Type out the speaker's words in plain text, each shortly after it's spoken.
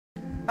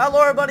Hello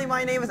everybody,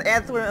 my name is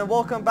Anthony and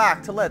welcome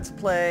back to Let's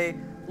Play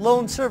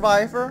Lone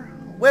Survivor,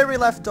 where we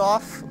left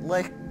off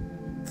like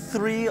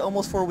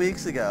almost 4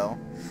 weeks ago.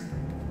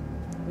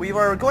 We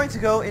were going to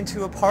go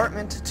into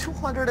apartment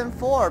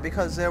 204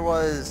 because there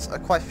was a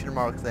question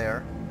mark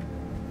there.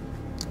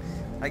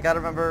 I gotta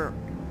remember,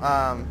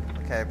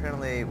 okay,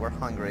 apparently we're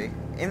hungry.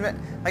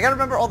 I gotta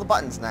remember all the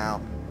buttons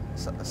now.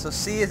 So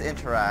C is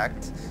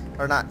interact,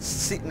 or not,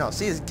 C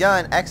is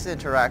gun, X is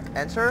interact,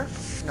 enter?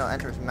 No,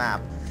 enter is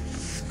map.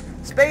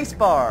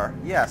 Spacebar!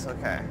 Yes,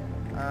 okay.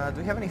 Do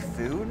we have any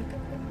food?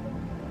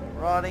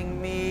 Rotting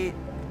meat,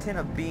 tin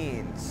of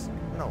beans.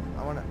 No,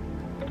 I wanna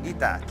eat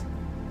that.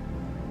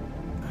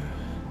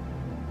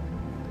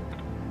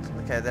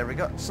 Okay, there we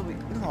go. So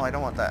no, I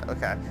don't want that.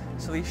 Okay.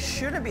 So we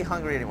shouldn't be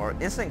hungry anymore.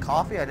 Instant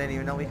coffee, I didn't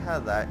even know we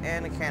had that.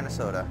 And a can of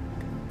soda.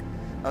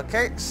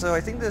 Okay, so I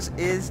think this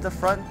is the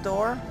front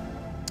door.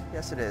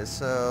 Yes, it is.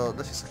 So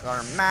let's just look on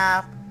our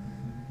map.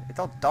 It's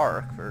all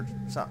dark for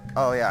some.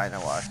 Oh yeah, I know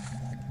why.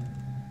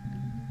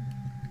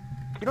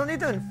 You don't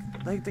need to,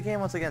 like, the game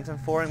once again is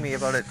informing me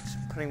about it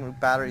putting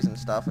batteries and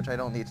stuff, which I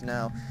don't need to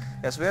know.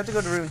 Yeah, so we have to go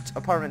to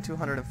apartment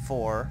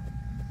 204,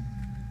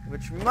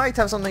 which might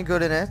have something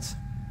good in it.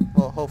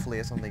 Well, hopefully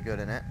it's something good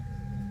in it.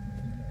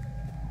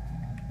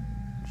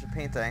 There's a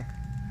painting.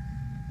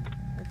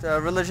 It's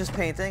a religious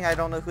painting. I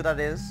don't know who that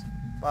is,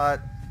 but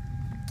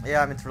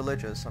yeah, I mean, it's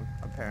religious,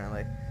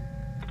 apparently.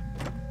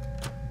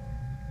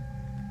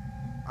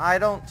 I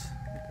don't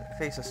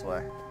face this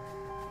way.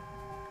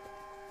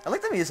 I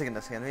like the music in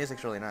this game. The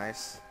music's really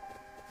nice.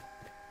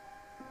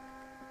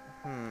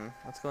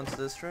 Let's go into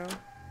this room.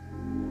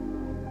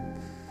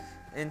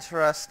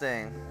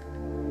 Interesting.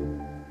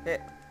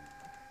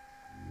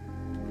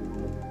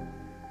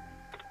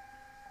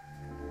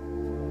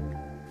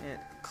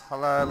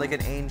 Color like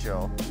an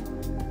angel.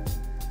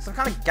 Some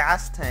kind of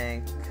gas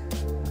tank.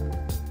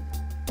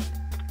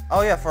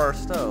 Oh yeah, for our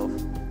stove.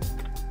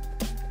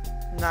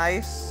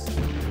 Nice.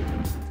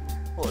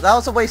 Well, that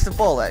was a waste of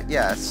bullet,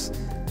 yes.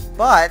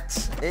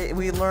 But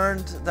we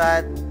learned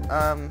that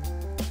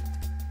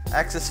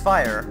X is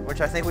fire, which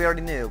I think we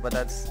already knew, but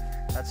that's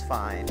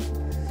fine.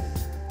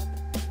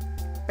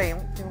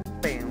 Bam,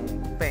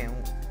 bam, bam.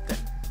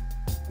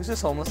 Who's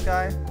this homeless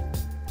guy?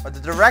 Oh, the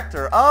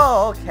director.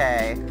 Oh,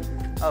 okay.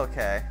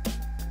 Okay.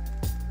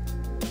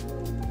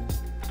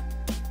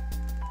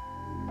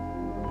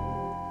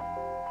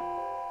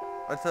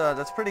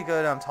 That's pretty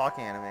good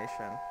talking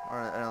animation,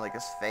 or like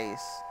his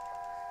face.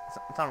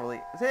 It's not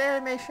really. Is it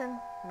animation?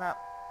 Not.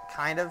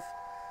 Kind of.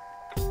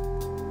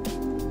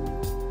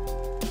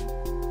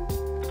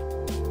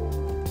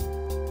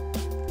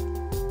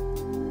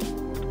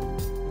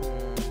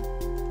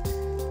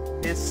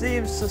 It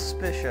seems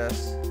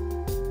suspicious.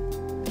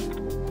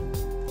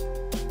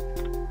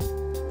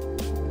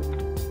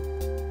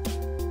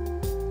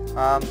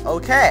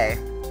 Okay.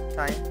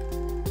 Fine.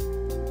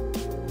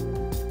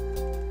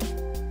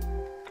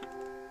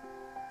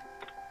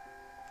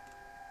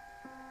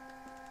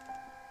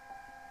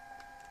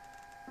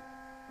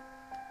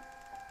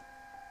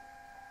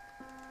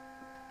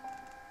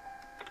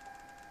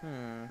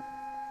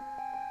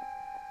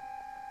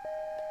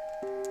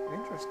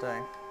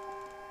 Interesting.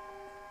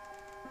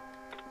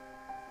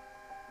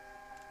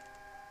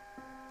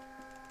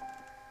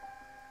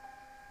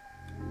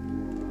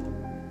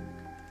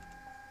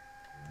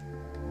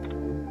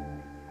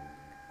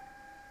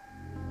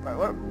 Right,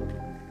 what?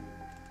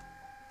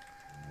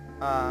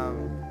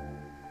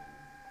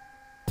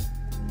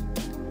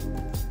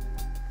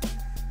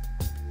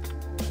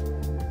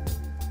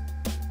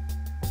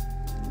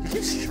 He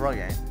keeps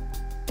shrugging.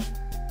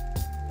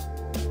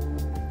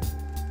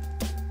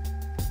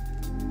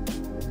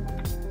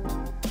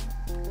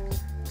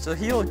 So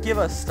he'll give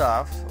us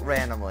stuff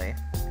randomly,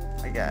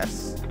 I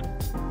guess.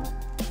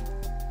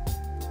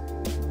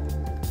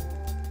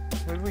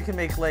 Maybe we can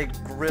make like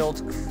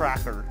grilled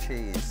cracker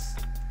cheese.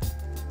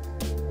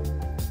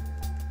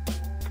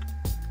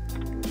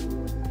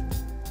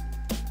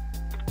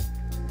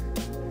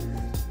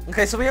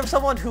 Okay, so we have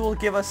someone who will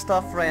give us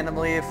stuff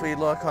randomly if we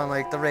look on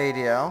like the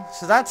radio.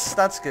 So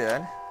that's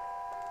good.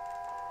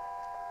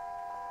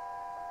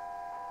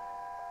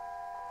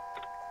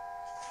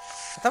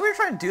 I thought we were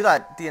trying to do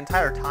that the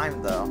entire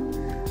time, though.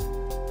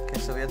 Okay,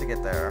 so we have to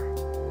get there.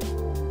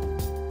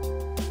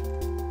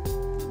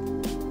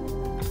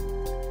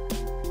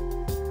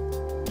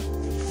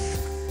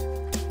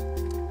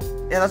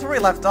 Yeah, that's where we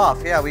left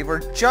off. Yeah, we were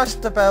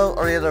just about,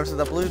 or yeah, there was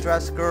the blue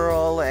dress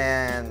girl,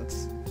 and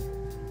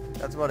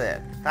that's about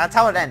it. That's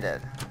how it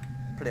ended,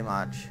 pretty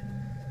much.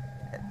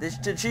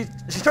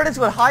 She turned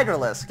into a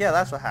hydralisk. Yeah,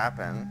 that's what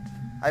happened.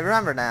 I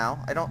remember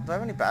now. Do I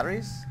have any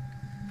batteries?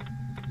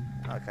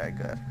 Okay,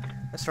 good.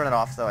 Let's turn it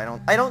off though.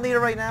 I don't need it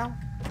right now.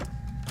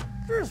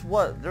 There's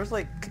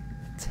like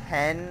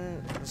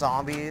 10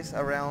 zombies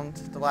around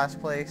the last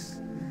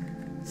place.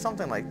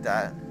 Something like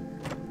that.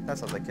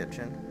 That's not the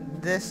kitchen.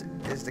 This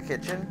is the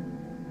kitchen.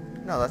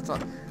 No, that's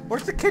not.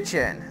 Where's the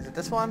kitchen? Is it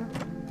this one?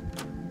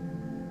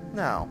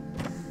 No.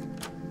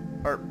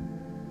 Or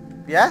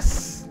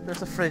yes?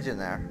 There's a fridge in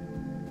there.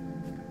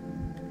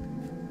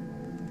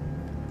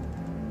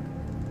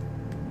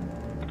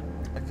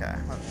 Okay.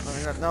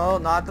 No,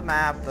 not the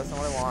map. That's not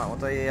what I want.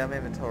 What's the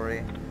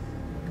inventory?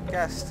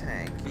 Gas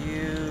tank.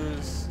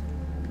 Use.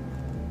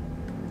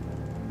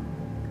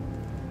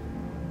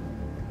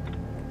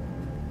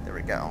 There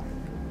we go.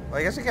 Well,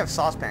 I guess we can have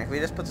saucepan. Can we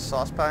just put the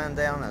saucepan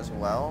down as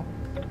well?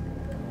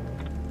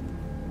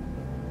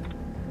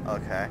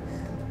 Okay.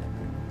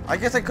 I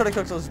guess I could have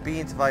cooked those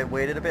beans if I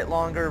waited a bit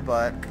longer,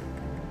 but...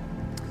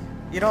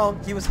 You know,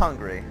 he was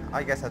hungry.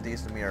 I guess I had to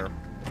use the mirror.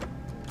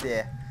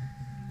 Yeah.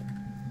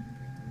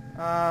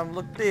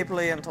 Look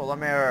deeply into the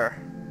mirror.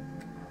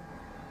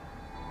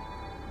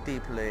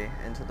 Deeply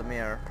into the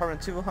mirror.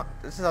 Apartment 200.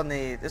 This is on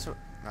the... That's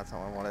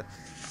how I wanted.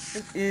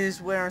 This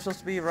is where I'm supposed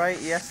to be, right?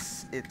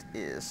 Yes, it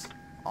is.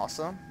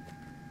 Awesome.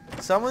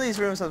 Some of these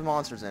rooms have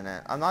monsters in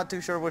it. I'm not too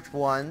sure which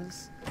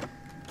ones,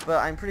 but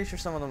I'm pretty sure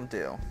some of them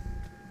do.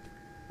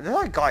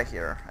 There's a guy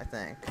here, I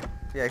think.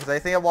 Yeah, because I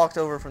think I walked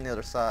over from the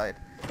other side.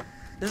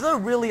 This is a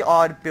really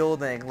odd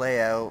building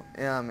layout,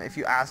 if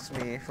you ask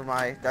me for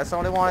my... That's not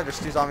what I wanted. There's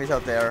 2 zombies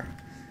out there.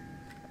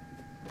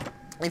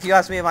 If you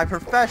ask me my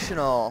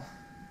professional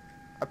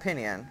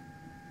opinion.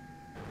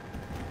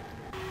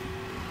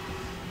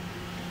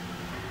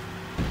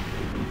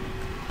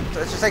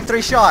 So it's just like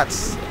 3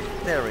 shots.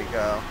 There we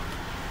go.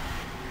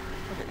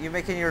 Okay, you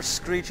making your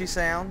screechy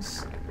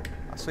sounds?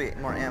 Oh, sweet,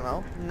 more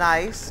ammo.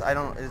 Nice. It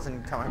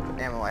doesn't tell me how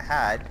much ammo I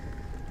had.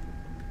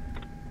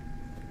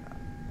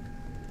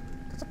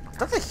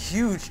 That's a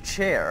huge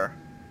chair.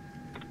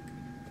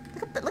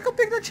 Look how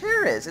big that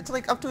chair is. It's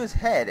like up to his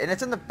head, and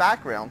it's in the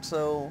background,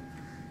 so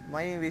it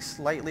might even be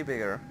slightly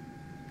bigger.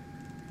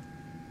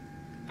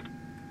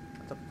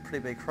 That's a pretty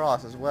big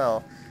cross as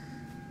well.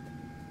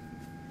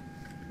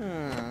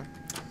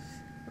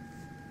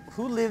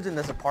 Who lived in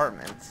this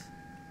apartment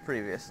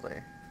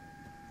previously?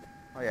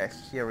 Oh yeah,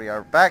 here we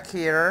are. Back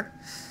here.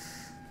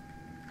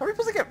 How are we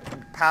supposed to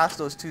get past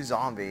those 2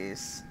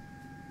 zombies?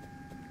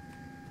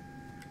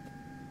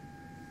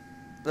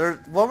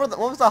 What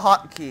was the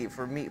hotkey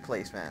for meat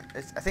placement?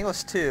 I think it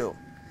was 2.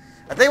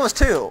 I think it was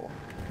 2.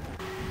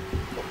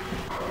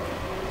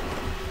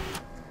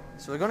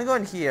 So we're gonna go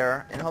in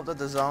here and hope that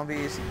the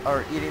zombies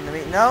are eating the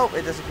meat. No,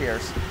 it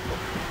disappears.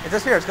 It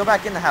disappears. Go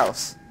back in the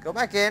house. Go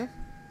back in.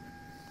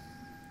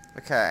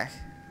 Okay.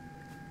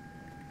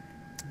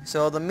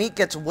 So the meat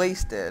gets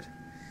wasted.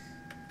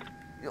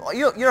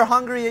 You're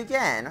hungry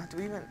again. Do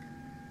we even...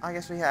 I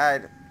guess we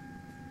had...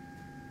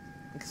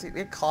 We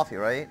had coffee,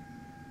 right?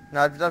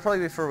 No, that'd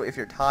probably be for if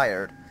you're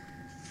tired.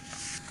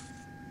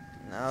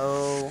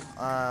 No.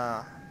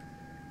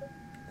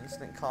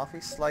 Instant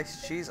coffee,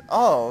 sliced cheese.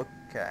 Oh,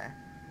 okay.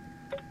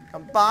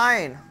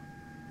 Combine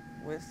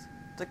with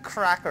the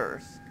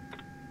crackers.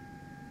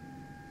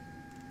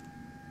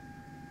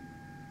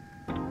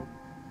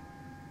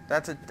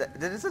 Did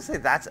it just say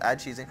that's a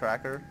cheese and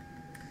cracker?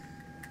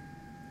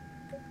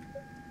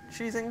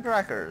 Cheese and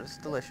crackers.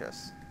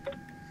 Delicious.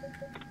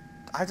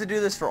 I have to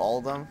do this for all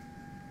of them.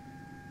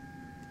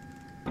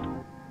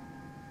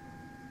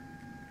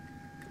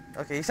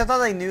 Okay, he said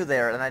something new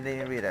there and I didn't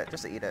even read it.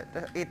 Just eat it.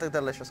 Just eat the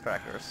delicious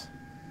crackers.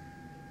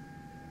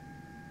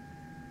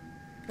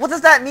 What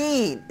does that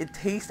mean? It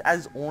tastes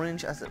as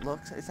orange as it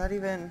looks. Is that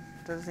even...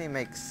 Doesn't even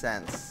make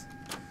sense.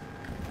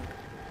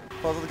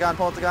 Pull the gun,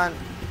 pull the gun.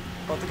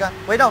 Pull the gun.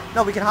 Wait, no,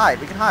 no, we can hide.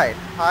 We can hide.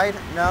 Hide,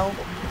 no.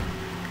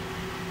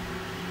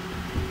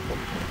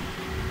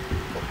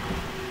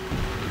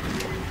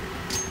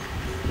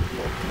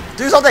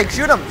 Do something!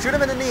 Shoot him! Shoot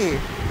him in the knee!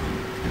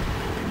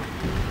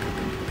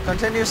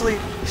 Continuously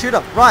shoot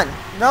him! Run!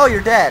 No,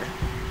 you're dead!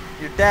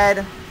 You're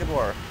dead. Good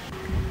work.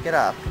 Get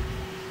up.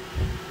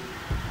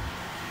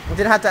 It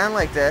didn't have to end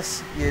like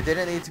this. You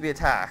didn't need to be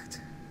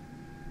attacked.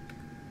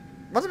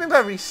 What does it mean by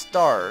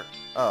restart?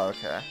 Oh,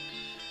 okay.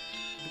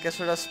 I guess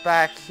we're just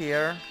back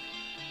here.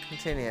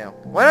 Continue.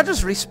 Why not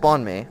just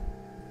respawn me?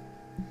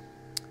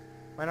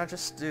 Why not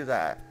just do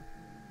that?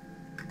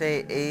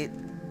 Day 8.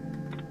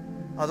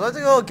 I was about to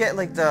go get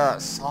like the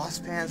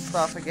saucepan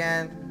stuff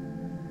again.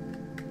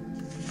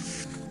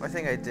 I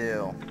think I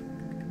do.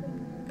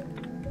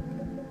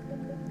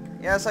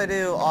 Yes, I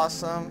do.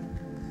 Awesome.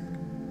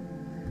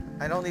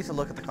 I don't need to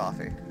look at the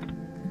coffee.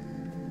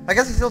 I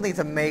guess I still need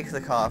to make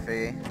the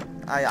coffee.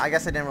 I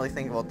guess I didn't really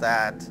think about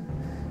that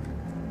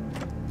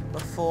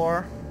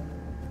before.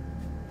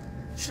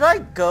 Should I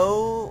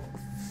go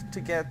to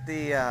get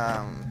the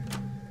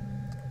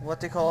what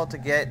do you call it, to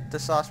get the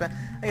saucepan?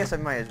 I guess I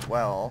might as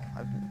well.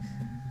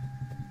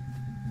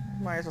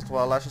 Might as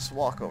well. Let's just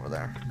walk over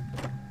there.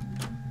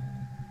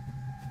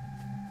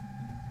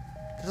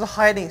 There's a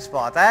hiding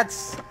spot.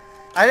 That's...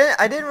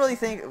 I didn't really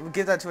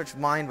give that too much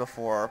mind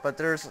before, but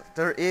there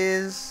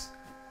is...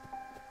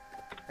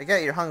 I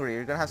get you're hungry.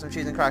 You're gonna have some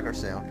cheese and crackers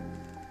soon.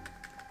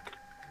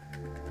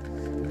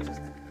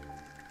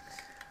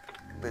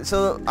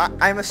 So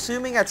I'm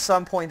assuming at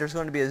some point there's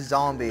going to be a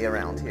zombie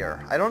around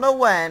here. I don't know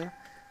when,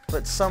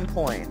 but some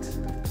point.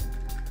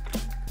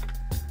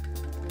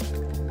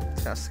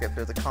 Just gonna skip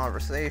through the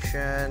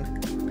conversation.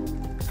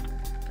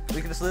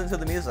 We can just listen to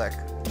the music.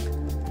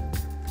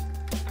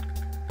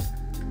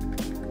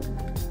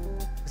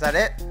 Is that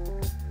it?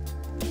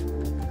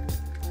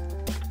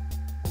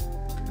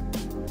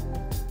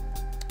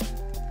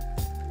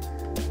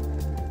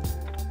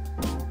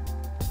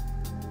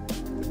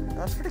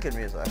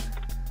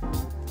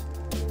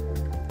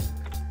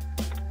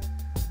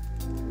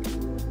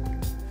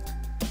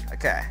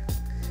 Okay.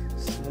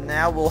 So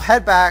now we'll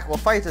head back. We'll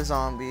fight the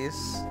zombies,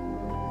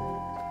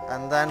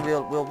 and then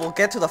we'll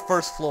get to the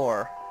first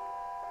floor.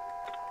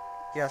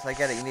 Yes, I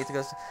get it. You need to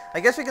go. I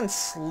guess we can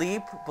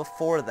sleep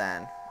before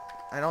then.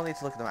 I don't need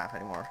to look at the map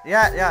anymore.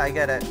 Yeah, I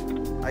get it.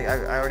 I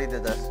already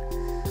did this.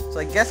 So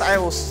I guess I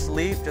will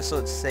sleep just so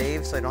it's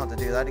safe, so I don't have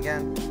to do that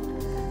again.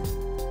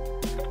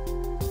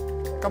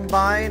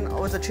 Combine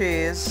with the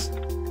cheese.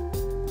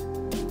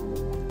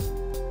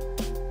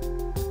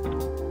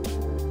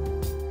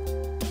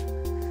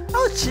 I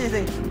was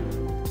cheating.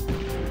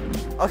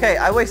 Okay,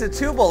 I wasted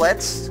 2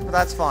 bullets, but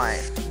that's fine.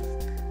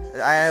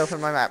 I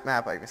opened my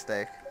map by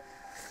mistake.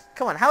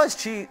 Come on, how is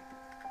cheese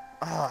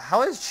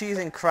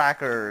and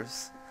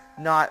crackers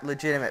not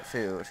legitimate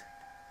food?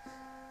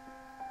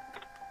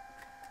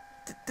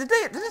 Did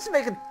they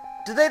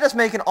just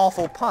make an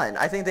awful pun?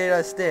 I think they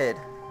just did.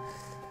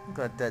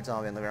 Got a dead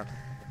zombie on the ground.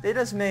 They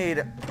just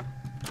made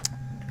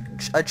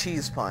a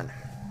cheese pun.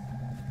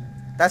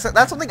 That's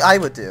something I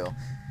would do.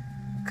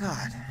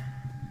 God.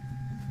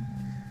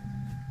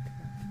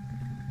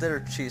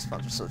 Their cheese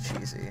puns are so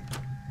cheesy.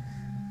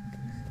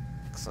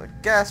 So I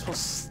guess we'll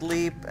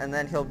sleep, and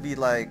then he'll be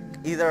like,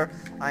 either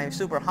I'm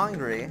super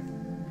hungry,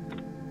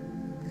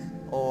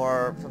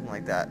 or something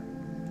like that.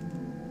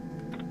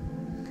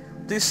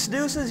 Do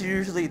snoozes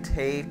usually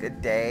take a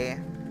day?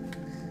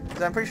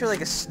 Because I'm pretty sure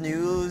like a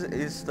snooze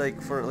is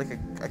like for like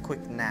a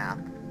quick nap.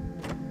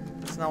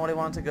 That's not what I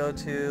wanted to go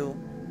to.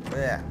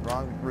 Yeah,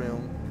 wrong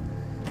room.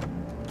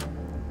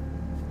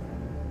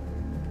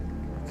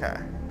 Okay.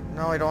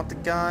 No, I don't want the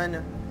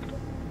gun.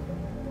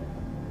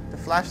 The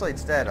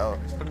flashlight's dead. Oh,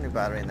 just put a new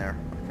battery in there.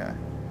 Okay.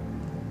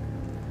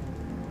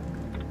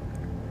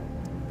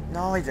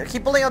 No, I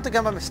keep pulling out the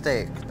gun by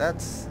mistake.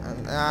 That's...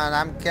 and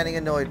I'm getting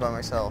annoyed by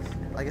myself.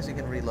 I guess we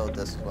can reload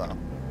this as well.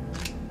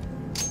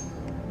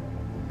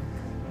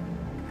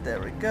 There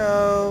we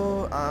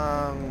go.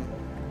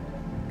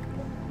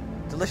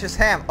 Delicious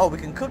ham. Oh, we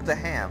can cook the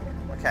ham.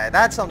 Okay,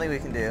 that's something we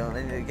can do. And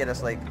then to get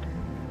us, like,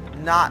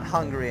 not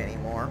hungry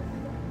anymore.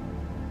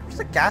 Where's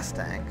the gas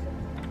tank?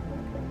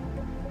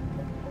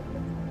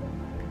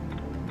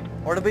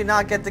 Or did we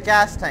not get the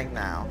gas tank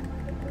now?